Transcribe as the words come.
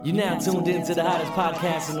You're now tuned in to the hottest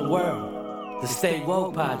podcast in the world, the Stay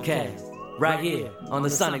Woke Podcast, right here on the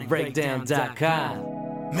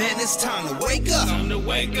SonicBreakdown.com. Man, it's time to wake up.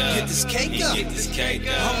 Get this cake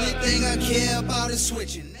up. Only thing I care about is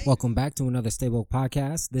switching. Welcome back to another Stay Woke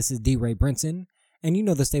Podcast. This is D. Ray Brinson, and you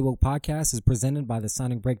know the Stay Woke Podcast is presented by the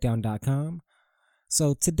SonicBreakdown.com.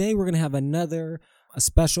 So today we're going to have a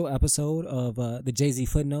special episode of the Jay-Z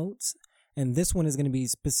Footnotes, and this one is going to be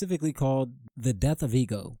specifically called The Death of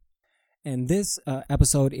Ego. And this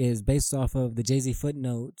episode is based off of the Jay-Z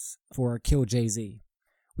Footnotes for Kill Jay-Z.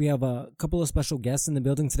 We have a couple of special guests in the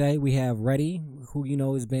building today. We have Reddy, who you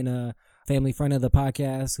know has been a family friend of the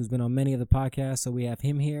podcast, who's been on many of the podcasts, so we have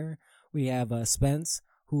him here. We have Spence,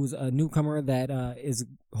 who's a newcomer that is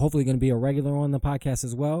hopefully going to be a regular on the podcast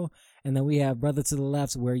as well. And then we have Brother to the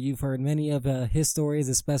Left, where you've heard many of his stories,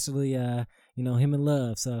 especially, him and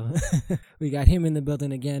Love. So we got him in the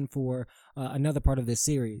building again for another part of this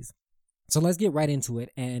series. So let's get right into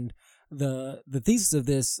it. And the thesis of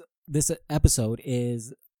this episode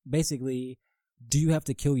is basically, do you have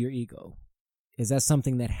to kill your ego? Is that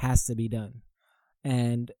something that has to be done?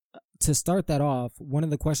 And to start that off, one of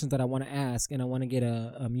the questions that I want to ask, and I want to get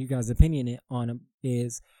you guys' opinion on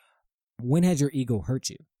is, when has your ego hurt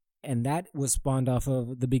you? And that was spawned off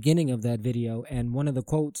of the beginning of that video. And one of the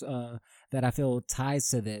quotes that I feel ties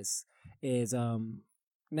to this is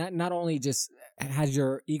not only just has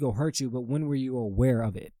your ego hurt you, but when were you aware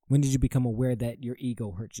of it? When did you become aware that your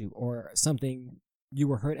ego hurt you, or something you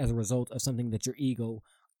were hurt as a result of something that your ego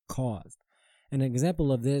caused? An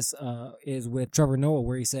example of this is with Trevor Noah,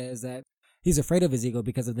 where he says that he's afraid of his ego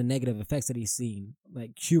because of the negative effects that he's seen,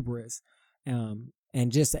 like hubris,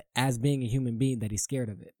 and just as being a human being, that he's scared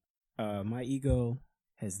of it. My ego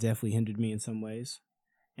has definitely hindered me in some ways.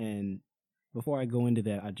 And before I go into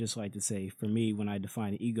that, I'd just like to say, for me, when I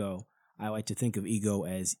define ego, I like to think of ego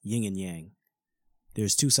as yin and yang.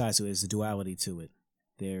 There's two sides to it. There's a duality to it.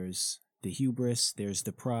 There's the hubris, there's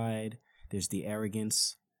the pride, there's the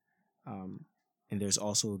arrogance, and there's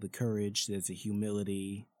also the courage, there's the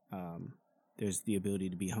humility, there's the ability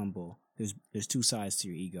to be humble. There's two sides to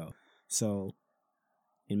your ego. So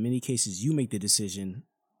in many cases, you make the decision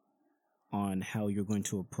on how you're going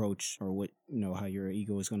to approach, or how your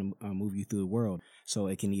ego is going to move you through the world. So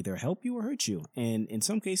it can either help you or hurt you. And in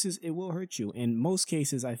some cases, it will hurt you. In most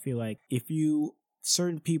cases, I feel like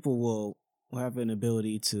certain people will have an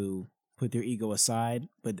ability to put their ego aside,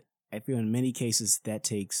 but I feel in many cases that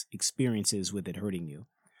takes experiences with it hurting you.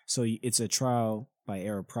 So it's a trial by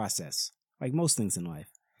error process, like most things in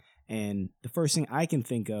life. And the first thing I can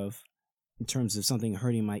think of in terms of something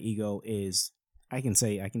hurting my ego is, I can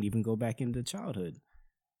even go back into childhood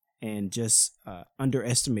and just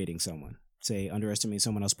underestimating someone. Say underestimating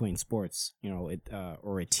someone else playing sports,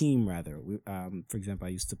 or a team rather. For example, I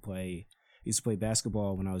used to play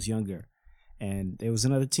basketball when I was younger, and there was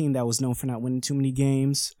another team that was known for not winning too many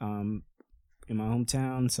games in my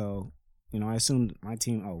hometown. So, I assumed my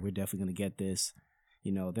team, we're definitely going to get this.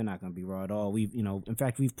 They're not going to be raw at all. In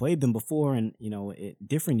fact, we've played them before, and at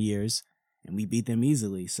different years, and we beat them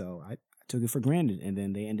easily. So I took it for granted, and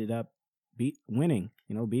then they ended up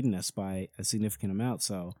beating us by a significant amount.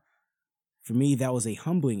 So for me, that was a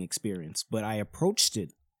humbling experience, but I approached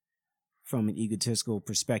it from an egotistical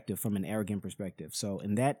perspective, from an arrogant perspective. So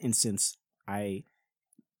in that instance, I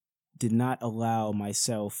did not allow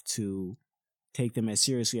myself to take them as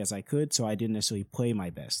seriously as I could, so I didn't necessarily play my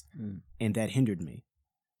best. And that hindered me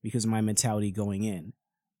because of my mentality going in.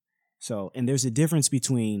 So, and there's a difference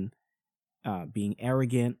between being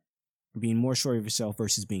arrogant, being more sure of yourself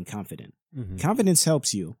versus being confident. Mm-hmm. Confidence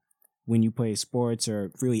helps you when you play sports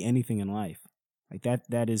or really anything in life. Like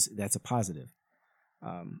that's a positive.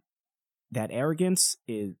 That arrogance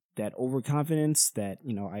is that overconfidence that,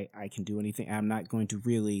 I can do anything. I'm not going to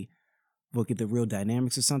really look at the real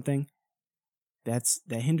dynamics of something. That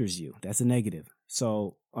hinders you. That's a negative.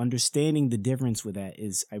 So understanding the difference with that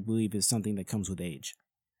I believe is something that comes with age.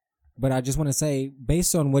 But I just want to say,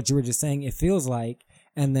 based on what you were just saying, it feels like,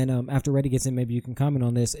 and then after Reddy gets in, maybe you can comment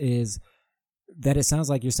on this, is that it sounds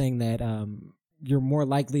like you're saying that you're more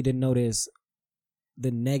likely to notice the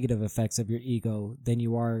negative effects of your ego than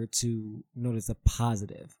you are to notice the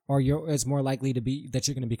positive, or it's more likely to be that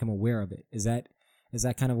you're going to become aware of it. Is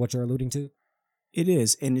that kind of what you're alluding to? It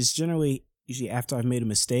is, and it's usually after I've made a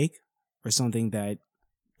mistake or something that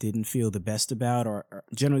didn't feel the best about, or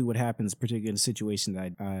generally what happens, particularly in a situation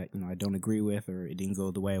that I don't agree with, or it didn't go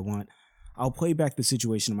the way I want, I'll play back the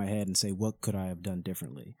situation in my head and say, what could I have done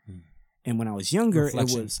differently? And when I was younger,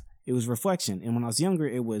 it was reflection. And when I was younger,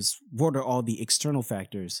 it was, what are all the external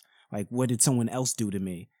factors? Like, what did someone else do to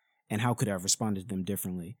me? and how could I have responded to them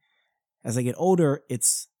differently? As I get older,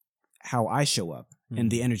 it's how I show up and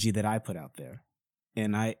the energy that I put out there.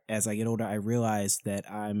 And as I get older, I realize that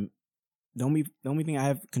the only thing I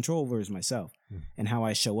have control over is myself and how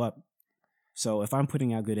I show up. So if I'm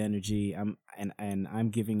putting out good energy, I'm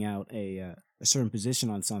giving out a certain position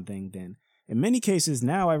on something, then in many cases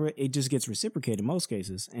now it just gets reciprocated in most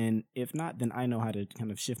cases. And if not, then I know how to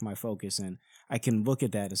kind of shift my focus, and I can look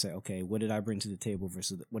at that and say, okay, what did I bring to the table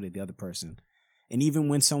versus what did the other person? And even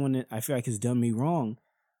when someone I feel like has done me wrong,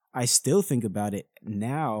 I still think about it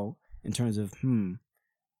now in terms of,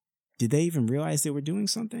 did they even realize they were doing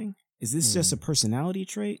something? Is this just a personality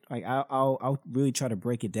trait? Like I'll really try to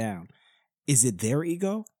break it down. Is it their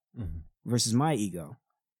ego versus my ego?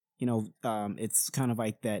 You know, it's kind of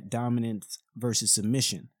like that dominance versus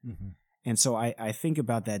submission. And so I think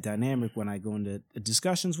about that dynamic when I go into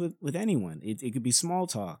discussions with anyone. It could be small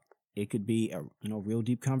talk. It could be a real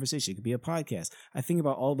deep conversation. It could be a podcast. I think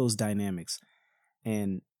about all those dynamics.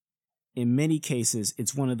 And in many cases,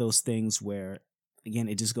 it's one of those things where, again,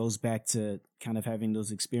 it just goes back to kind of having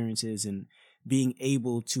those experiences and being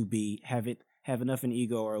able to have enough an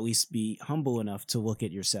ego, or at least be humble enough to look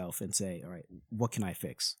at yourself and say, all right, what can I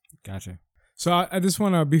fix? Gotcha. So I just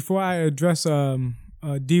want to, before I address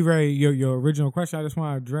D-Ray, your original question, I just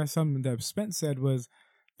want to address something that Spence said was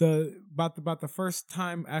about the first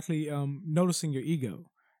time actually noticing your ego.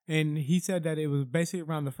 And he said that it was basically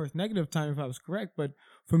around the first negative time, if I was correct. But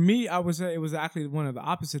for me, I would say it was actually one of the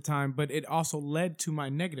opposite time, but it also led to my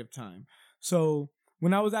negative time. So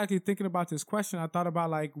when I was actually thinking about this question, I thought about,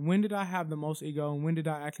 like, when did I have the most ego and when did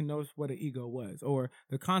I actually notice what an ego was, or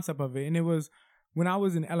the concept of it? And it was when I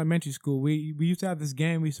was in elementary school. We used to have this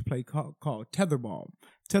game we used to play called tetherball.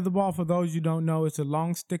 Tetherball, for those you don't know, it's a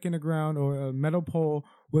long stick in the ground or a metal pole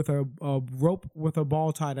with a rope with a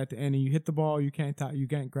ball tied at the end, and you hit the ball, you can't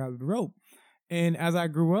grab the rope. And as I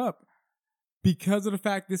grew up, because of the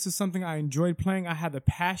fact this is something I enjoyed playing, I had the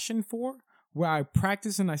passion for, where I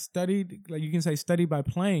practiced and I studied, like you can say study by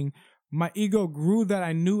playing, my ego grew that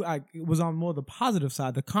I knew I was on more the positive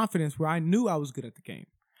side, the confidence where I knew I was good at the game.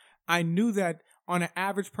 I knew that on an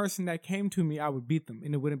average person that came to me, I would beat them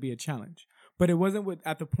and it wouldn't be a challenge. But it wasn't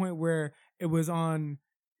at the point where it was on,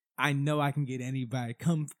 I know I can get anybody,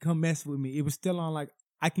 come mess with me. It was still on like,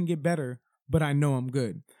 I can get better, but I know I'm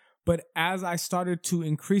good. But as I started to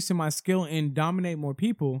increase in my skill and dominate more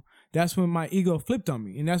people, that's when my ego flipped on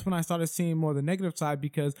me. And that's when I started seeing more the negative side,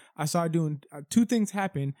 because I started doing two things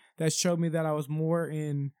happen that showed me that I was more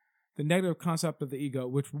in the negative concept of the ego,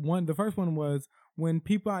 the first one was when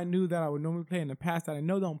people I knew that I would normally play in the past that I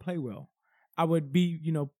know don't play well, I would be,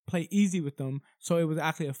 play easy with them. So it was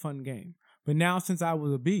actually a fun game. But now, since I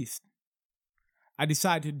was a beast, I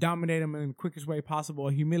decided to dominate them in the quickest way possible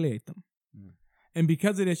or humiliate them. And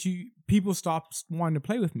because of this, people stopped wanting to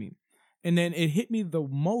play with me. And then it hit me the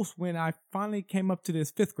most when I finally came up to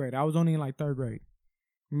this 5th grade. I was only in like 3rd grade.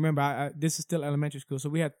 Remember, this is still elementary school. So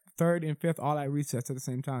we had 3rd and 5th all at recess at the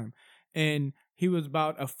same time. And he was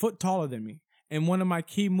about a foot taller than me. And one of my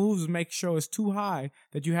key moves was make sure it's too high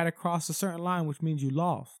that you had to cross a certain line, which means you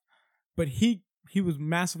lost. But he was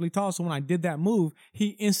massively tall. So when I did that move, he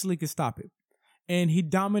instantly could stop it. And he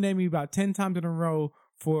dominated me about 10 times in a row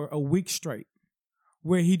for a week straight,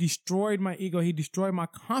 where he destroyed my ego. He destroyed my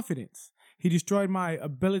confidence. He destroyed my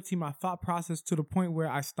ability, my thought process, to the point where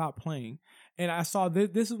I stopped playing. And I saw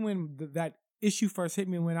this is when that issue first hit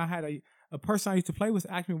me, when I had a person I used to play with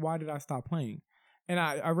ask me, why did I stop playing? And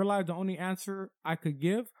I realized the only answer I could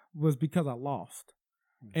give was because I lost.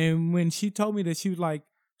 And when she told me that, she was like,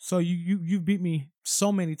 so you beat me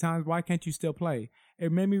so many times, why can't you still play?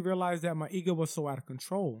 It made me realize that my ego was so out of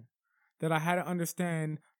control that I had to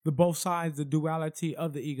understand the both sides, the duality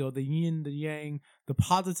of the ego, the yin, the yang, the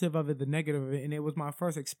positive of it, the negative of it. And it was my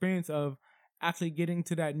first experience of actually getting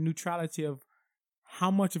to that neutrality of how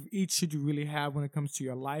much of each should you really have when it comes to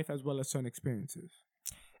your life as well as certain experiences.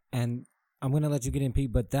 And I'm going to let you get in,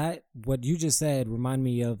 Pete, but what you just said remind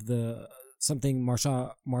me of something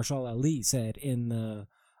Marshall Ali said in the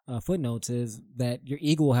footnotes, is that your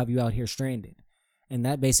ego will have you out here stranded. And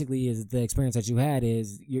that basically is the experience that you had,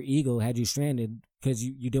 is your ego had you stranded because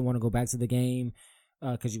you didn't want to go back to the game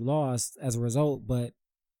because you lost as a result. But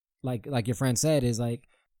like your friend said, is like,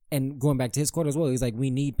 and going back to his quote as well, he's like, we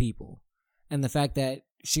need people. And the fact that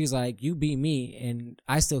she's like, you beat me and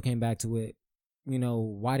I still came back to it.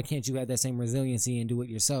 Why can't you have that same resiliency and do it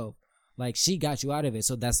yourself? Like, she got you out of it.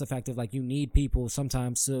 So that's the fact of, like, you need people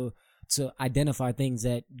sometimes to identify things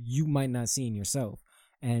that you might not see in yourself.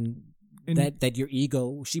 And that your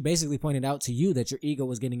ego, she basically pointed out to you that your ego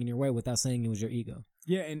was getting in your way without saying it was your ego.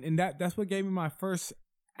 Yeah, and that's what gave me my first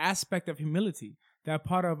aspect of humility, that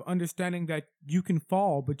part of understanding that you can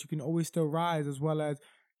fall, but you can always still rise, as well as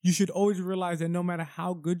you should always realize that no matter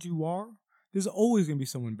how good you are, there's always going to be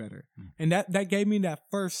someone better. And that gave me that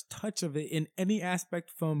first touch of it in any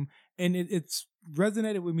aspect and it's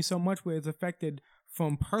resonated with me so much where it's affected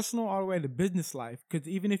from personal all the way to business life. Because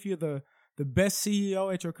even if you're the best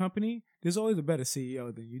CEO at your company, there's always a better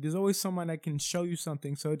CEO than you. There's always someone that can show you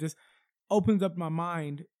something. So it just opens up my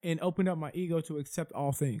mind and opened up my ego to accept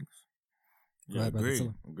all things. Yeah,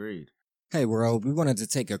 agreed. Hey, world, we wanted to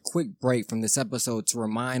take a quick break from this episode to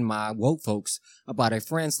remind my woke folks about a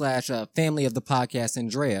friend / family of the podcast,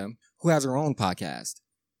 Andrea, who has her own podcast.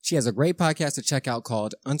 She has a great podcast to check out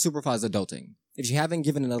called Unsupervised Adulting. If you haven't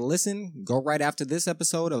given it a listen, go right after this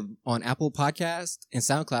episode on Apple Podcasts and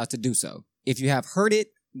SoundCloud to do so. If you have heard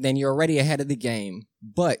it, then you're already ahead of the game,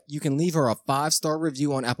 but you can leave her a 5-star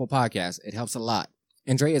review on Apple Podcasts. It helps a lot.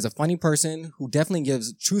 Andrea is a funny person who definitely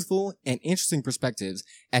gives truthful and interesting perspectives,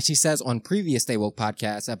 as she says on previous Stay Woke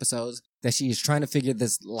podcast episodes that she is trying to figure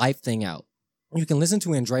this life thing out. You can listen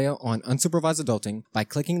to Andrea on Unsupervised Adulting by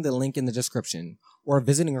clicking the link in the description or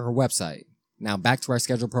visiting her website. Now back to our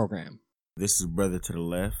scheduled program. This is Brother to the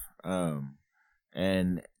Left.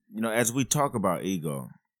 And, as we talk about ego,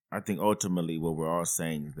 I think ultimately what we're all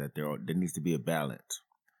saying is that there needs to be a balance.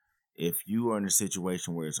 If you are in a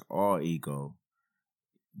situation where it's all ego,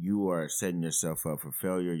 you are setting yourself up for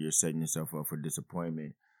failure. You're setting yourself up for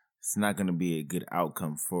disappointment. It's not going to be a good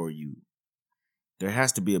outcome for you. There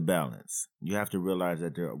has to be a balance. You have to realize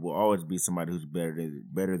that there will always be somebody who's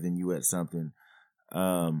better than you at something.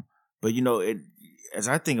 But as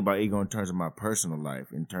I think about ego in terms of my personal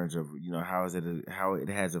life, in terms of how it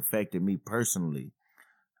has affected me personally,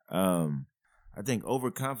 I think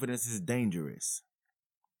overconfidence is dangerous.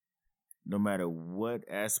 No matter what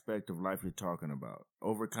aspect of life you're talking about,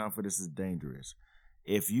 overconfidence is dangerous.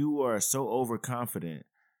 If you are so overconfident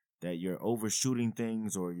that you're overshooting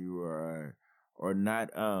things, or you are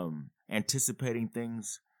not anticipating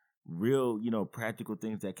things, real, practical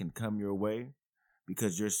things that can come your way,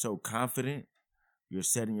 because you're so confident, you're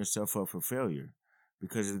setting yourself up for failure.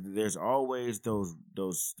 Because there's always those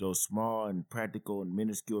small and practical and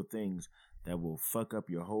minuscule things that will fuck up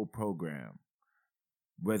your whole program.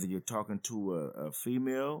 Whether you're talking to a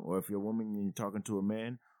female, or if you're a woman and you're talking to a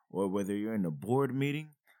man, or whether you're in a board meeting,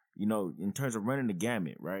 in terms of running the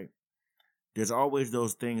gamut, right? There's always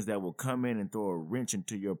those things that will come in and throw a wrench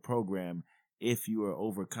into your program if you are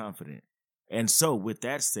overconfident. And so with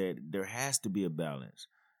that said, there has to be a balance.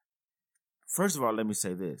 First of all, let me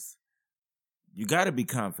say this. You got to be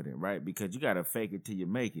confident, right? Because you got to fake it till you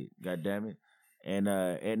make it. God damn it. And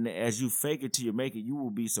as you fake it till you make it, you will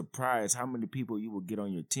be surprised how many people you will get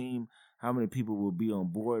on your team, how many people will be on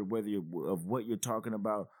board, of what you're talking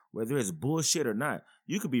about, whether it's bullshit or not.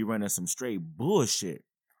 You could be running some straight bullshit.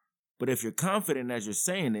 But if you're confident as you're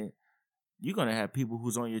saying it, you're going to have people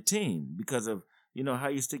who's on your team because of, how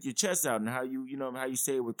you stick your chest out and how how you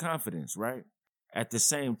say it with confidence, right? At the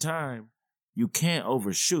same time, you can't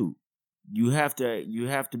overshoot. You have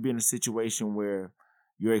to be in a situation where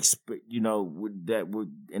you're,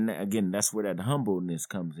 and again, that's where that humbleness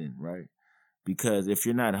comes in, right? Because if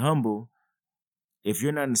you're not humble, if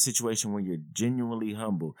you're not in a situation where you're genuinely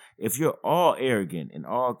humble, if you're all arrogant and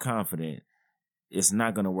all confident, it's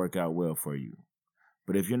not going to work out well for you.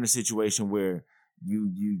 But if you're in a situation where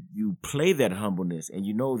you play that humbleness and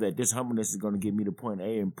you know that this humbleness is going to get me to point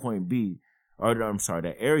A and point B,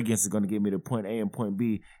 that arrogance is going to get me to point A and point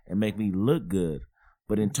B and make me look good.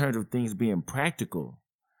 But in terms of things being practical,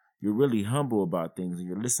 you're really humble about things and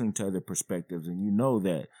you're listening to other perspectives, and you know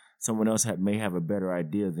that someone else may have a better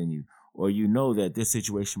idea than you, or that this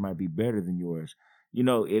situation might be better than yours.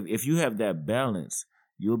 If you have that balance,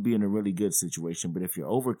 you'll be in a really good situation. But if you're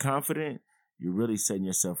overconfident, you're really setting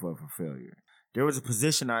yourself up for failure. There was a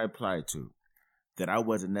position I applied to that I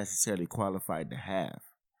wasn't necessarily qualified to have.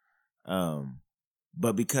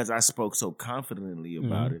 But because I spoke so confidently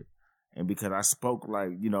about it, and because I spoke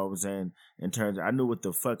like, in terms of, I knew what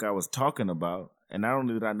the fuck I was talking about. And not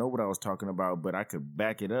only did I know what I was talking about, but I could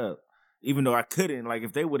back it up. Even though I couldn't, like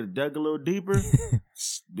if they would have dug a little deeper,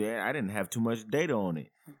 yeah, I didn't have too much data on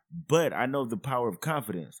it. But I know the power of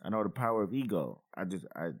confidence. I know the power of ego.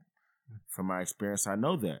 From my experience, I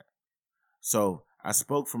know that. So I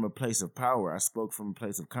spoke from a place of power. I spoke from a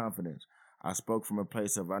place of confidence. I spoke from a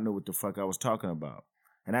place of I knew what the fuck I was talking about.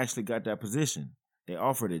 And I actually got that position. They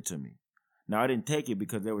offered it to me. Now, I didn't take it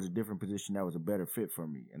because there was a different position that was a better fit for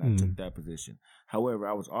me, and I took that position. However,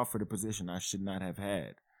 I was offered a position I should not have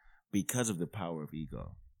had because of the power of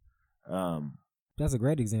ego. That's a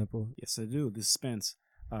great example. Yes, I do. This is Spence.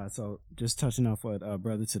 So just touching off what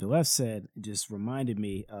brother to the left said, just reminded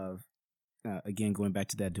me of, again, going back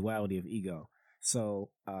to that duality of ego. So,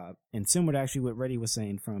 and similar to actually what Reddy was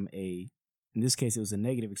saying, in this case, it was a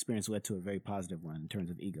negative experience led to a very positive one in terms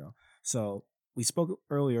of ego. So we spoke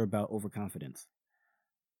earlier about overconfidence.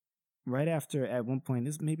 Right after, at one point,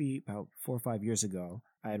 this maybe about 4 or 5 years ago,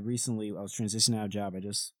 I was transitioning out of job. I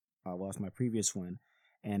just lost my previous one.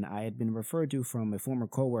 And I had been referred to from a former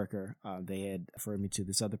coworker. They had referred me to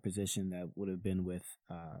this other position that would have been with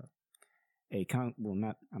I'm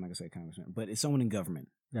not gonna say a congressman, but it's someone in government,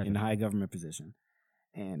 in a high government position.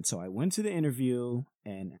 And so I went to the interview,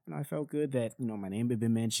 and I felt good that my name had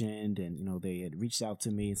been mentioned, and they had reached out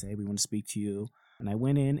to me and said, "Hey, we want to speak to you." And I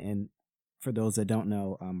went in, and for those that don't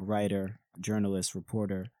know, I'm a writer, journalist,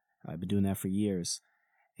 reporter. I've been doing that for years.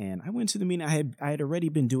 And I went to the meeting. I had already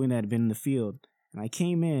been doing that, been in the field, and I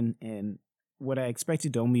came in, and what I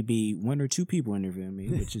expected to only be 1 or 2 people interviewing me,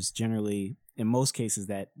 which is generally, in most cases,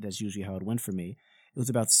 that's usually how it went for me. It was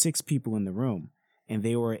about 6 people in the room, and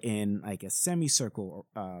they were in like a semicircle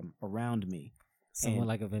around me. Somewhat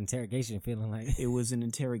like an interrogation, feeling like it was an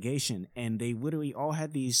interrogation, and they literally all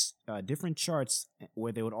had these different charts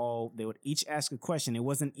where they would each ask a question. It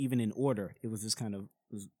wasn't even in order. It was just kind of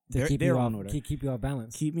their own order. Keep you off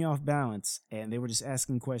balance. Keep me off balance, and they were just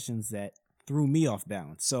asking questions that threw me off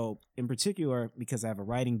balance. So in particular, because I have a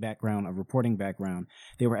writing background, a reporting background,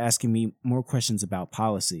 they were asking me more questions about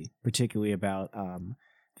policy, particularly about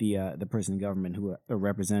the person in government, a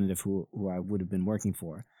representative who I would have been working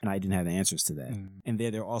for, and I didn't have the answers to that. And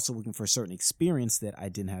they're also looking for a certain experience that I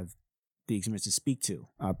didn't have the experience to speak to,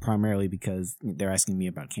 primarily because they're asking me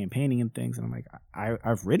about campaigning and things, and I'm like,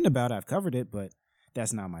 I've written about it, I've covered it, but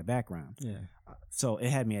that's not my background. Yeah. So it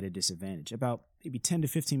had me at a disadvantage. About maybe 10 to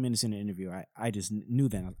 15 minutes in the interview, I just knew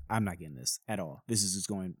that I'm not getting this at all. This is just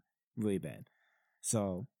going really bad.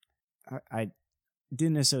 So I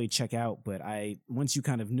didn't necessarily check out, but once you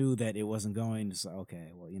kind of knew that it wasn't going, it's like,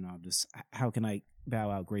 okay, well, how can I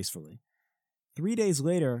bow out gracefully? 3 days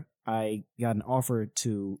later, I got an offer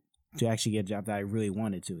to actually get a job that I really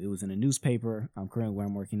wanted to. It was in a newspaper. I'm currently where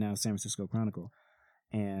I'm working now, San Francisco Chronicle.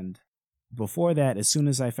 And before that, as soon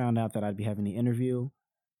as I found out that I'd be having the interview,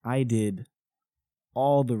 I did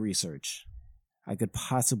all the research I could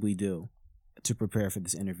possibly do to prepare for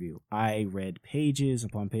this interview. I read pages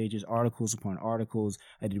upon pages, articles upon articles.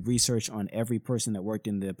 I did research on every person that worked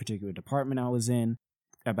in the particular department I was in,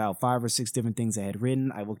 about 5 or 6 different things I had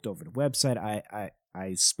written. I looked over the website.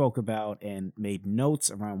 I spoke about and made notes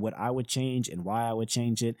around what I would change and why I would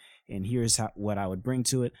change it, and here's what I would bring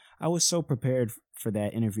to it. I was so prepared for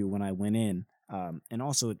that interview when I went in. And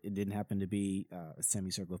also, it didn't happen to be a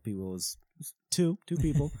semicircle of people. It was two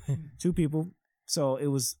people, 2 people. So it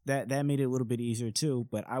was that made it a little bit easier too.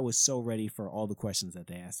 But I was so ready for all the questions that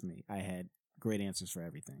they asked me. I had great answers for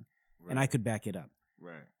everything, and I could back it up.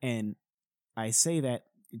 Right. And I say that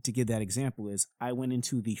to give that example is I went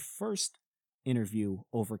into the first interview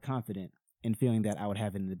overconfident and feeling that I would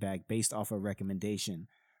have it in the bag based off a recommendation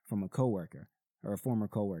from a coworker or a former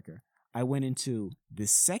coworker. I went into the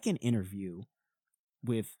second interview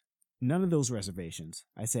with none of those reservations.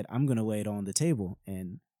 I said, I'm going to lay it on the table,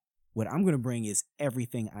 and what I'm going to bring is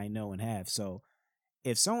everything I know and have. So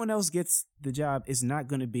if someone else gets the job, it's not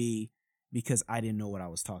going to be because I didn't know what I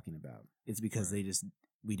was talking about. It's because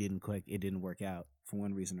we didn't click. It didn't work out for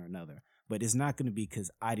one reason or another. But it's not going to be because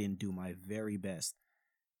I didn't do my very best.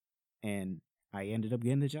 And I ended up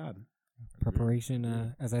getting the job.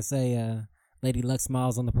 Preparation, as I say, Lady Luck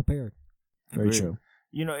smiles on the prepared. Very true.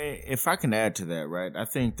 If I can add to that, right, I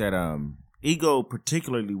think that ego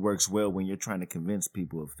particularly works well when you're trying to convince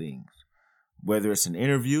people of things, whether it's an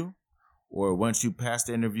interview or once you pass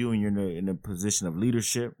the interview and you're in a position of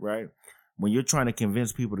leadership, right? When you're trying to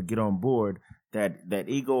convince people to get on board, that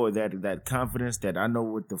ego or that confidence that I know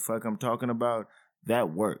what the fuck I'm talking about, that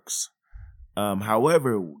works.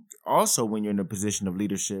 However, also when you're in a position of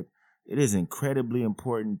leadership, it is incredibly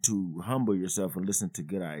important to humble yourself and listen to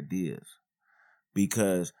good ideas,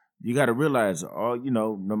 because you got to realize,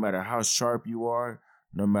 no matter how sharp you are,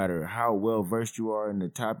 no matter how well versed you are in the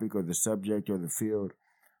topic or the subject or the field,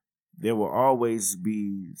 there will always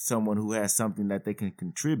be someone who has something that they can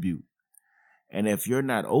contribute. And if you're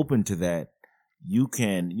not open to that, you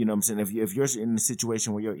can, if you're in a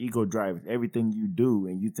situation where your ego drives everything you do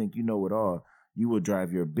and you think you know it all, you will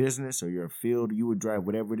drive your business or your field, you will drive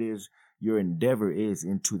whatever it is your endeavor is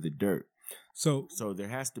into the dirt. So there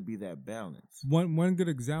has to be that balance. One good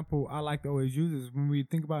example I like to always use is when we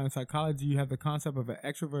think about in psychology, you have the concept of an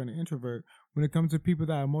extrovert and an introvert. When it comes to people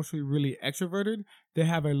that are emotionally really extroverted, they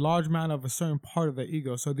have a large amount of a certain part of their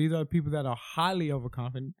ego. So these are people that are highly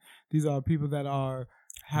overconfident. These are people that are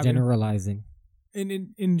generalizing.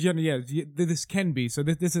 In general, yes, this can be. So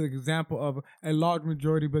this is an example of a large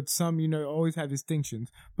majority, but some, always have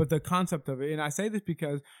distinctions. But the concept of it, and I say this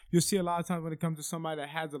because you'll see a lot of times when it comes to somebody that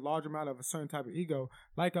has a large amount of a certain type of ego,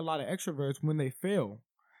 like a lot of extroverts, when they fail,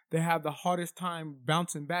 they have the hardest time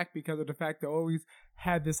bouncing back because of the fact they always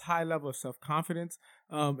had this high level of self-confidence.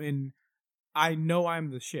 And I know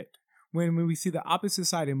I'm the shit. When we see the opposite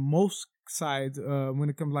side in most sides, when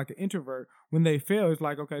it comes like an introvert, when they fail, it's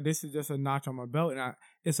like, okay, this is just a notch on my belt, and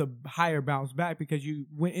it's a higher bounce back because you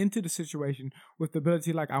went into the situation with the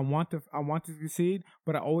ability, like I want to succeed,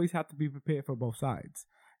 but I always have to be prepared for both sides.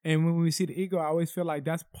 And when we see the ego, I always feel like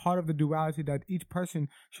that's part of the duality that each person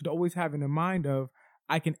should always have in their mind of,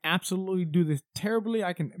 I can absolutely do this terribly.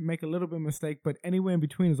 I can make a little bit of mistake, but anywhere in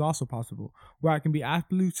between is also possible, where I can be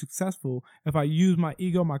absolutely successful if I use my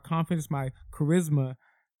ego, my confidence, my charisma,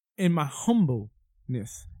 and my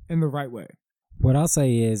humbleness in the right way. What I'll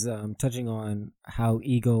say is, touching on how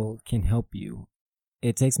ego can help you,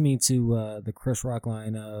 it takes me to the Chris Rock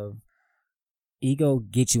line of ego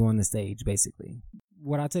gets you on the stage, basically.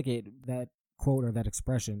 What I took it, that quote or that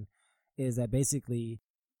expression, is that basically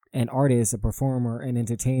an artist, a performer, an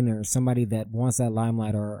entertainer, somebody that wants that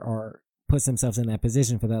limelight or puts themselves in that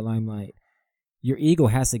position for that limelight, your ego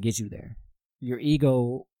has to get you there. Your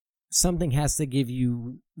ego, something has to give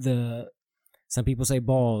you some people say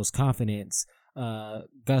balls, confidence,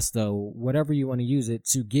 gusto, whatever you want to use it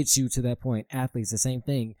to get you to that point. Athletes, the same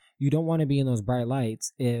thing. You don't want to be in those bright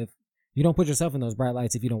lights if you don't put yourself in those bright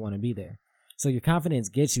lights if you don't want to be there. So your confidence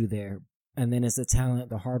gets you there. And then it's the talent,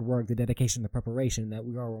 the hard work, the dedication, the preparation that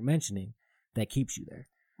we all were mentioning that keeps you there.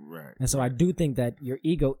 Right. And so I do think that your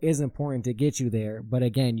ego is important to get you there. But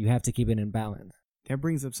again, you have to keep it in balance. That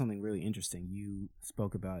brings up something really interesting. You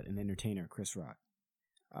spoke about an entertainer, Chris Rock.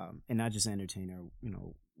 And not just an entertainer,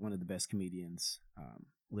 one of the best comedians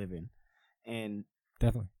living. And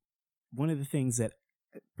definitely one of the things that,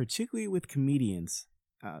 particularly with comedians,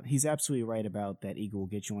 he's absolutely right about that ego will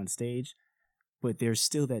get you on stage. But there's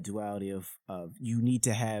still that duality of you need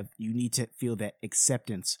to feel that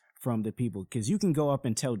acceptance from the people, because you can go up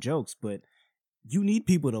and tell jokes, but you need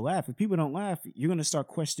people to laugh. If people don't laugh, you're going to start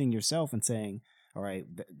questioning yourself and saying, all right,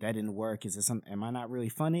 that didn't work. Is it am I not really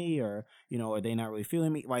funny, or, are they not really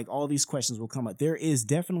feeling me? Like, all these questions will come up. There is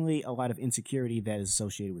definitely a lot of insecurity that is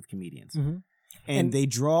associated with comedians, and they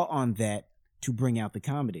draw on that to bring out the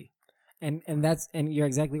comedy. And you're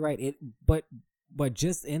exactly right. But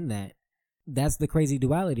just in that, that's the crazy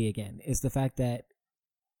duality again. It's the fact that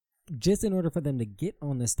just in order for them to get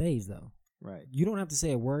on the stage, though, right, you don't have to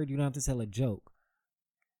say a word. You don't have to tell a joke.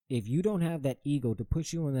 If you don't have that ego to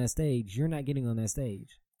push you on that stage, you're not getting on that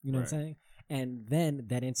stage. You know what I'm saying? And then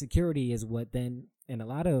that insecurity is what then, in a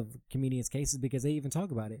lot of comedians' cases, because they even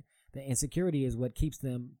talk about it, the insecurity is what keeps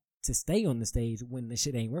them to stay on the stage when the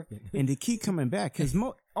shit ain't working. And to keep coming back, because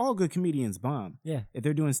all good comedians bomb. Yeah. If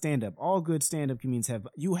they're doing stand-up, all good stand-up comedians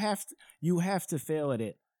you have to fail at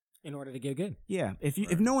it in order to get good. Yeah.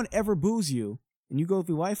 If no one ever boos you and you go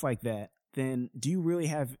through life like that, then do you really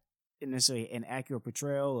have necessarily an accurate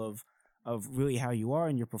portrayal of really how you are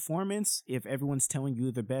in your performance? If everyone's telling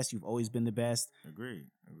you the best, you've always been the best. Agreed.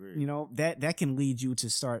 That can lead you to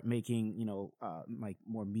start making, like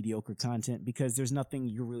more mediocre content, because there's nothing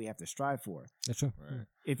you really have to strive for. That's true. Right.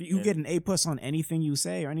 If you get an A+ on anything you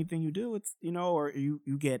say or anything you do, it's, or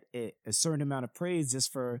you get a certain amount of praise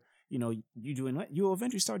just for, you doing, you'll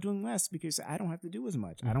eventually start doing less because I don't have to do as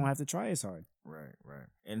much. I don't have to try as hard. Right.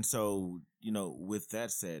 And so, with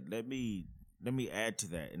that said, let me add to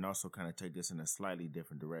that and also kind of take this in a slightly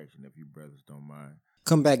different direction, if you brothers don't mind.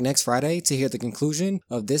 Come back next Friday to hear the conclusion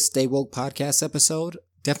of this Stay Woke podcast episode.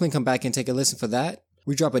 Definitely come back and take a listen for that.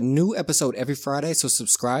 We drop a new episode every Friday, so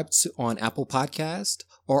subscribe on Apple Podcast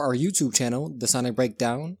or our YouTube channel, The Sonic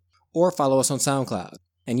Breakdown, or follow us on SoundCloud.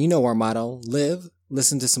 And you know our motto, live,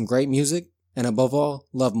 listen to some great music, and above all,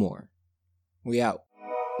 love more. We out.